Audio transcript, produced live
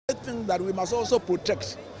think that we must also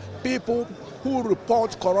protect people who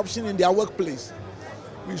report corruption in their workplace.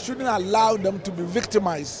 We shouldn't allow them to be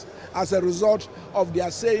victimized as a result of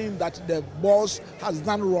their saying that the boss has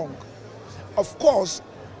done wrong. Of course,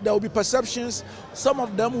 there will be perceptions. Some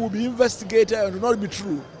of them will be investigated and will not be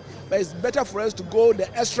true. But it's better for us to go the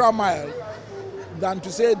extra mile than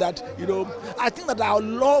to say that, I think that our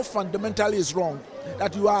law fundamentally is wrong,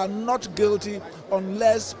 that you are not guilty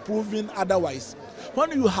unless proven otherwise.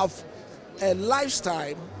 When you have a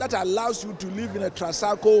lifestyle that allows you to live in a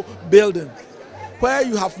tricycle building where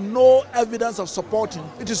you have no evidence of supporting,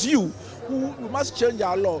 it is you who must change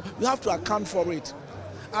our law. You have to account for it.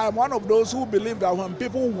 I am one of those who believe that when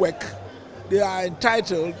people work, they are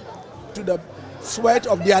entitled to the sweat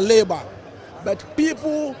of their labor. But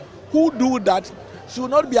people who do that should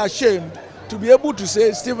not be ashamed to be able to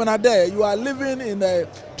say, Stephen Adei, you are living in a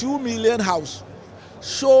 2 million house.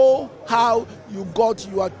 Show how you got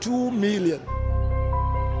your 2 million.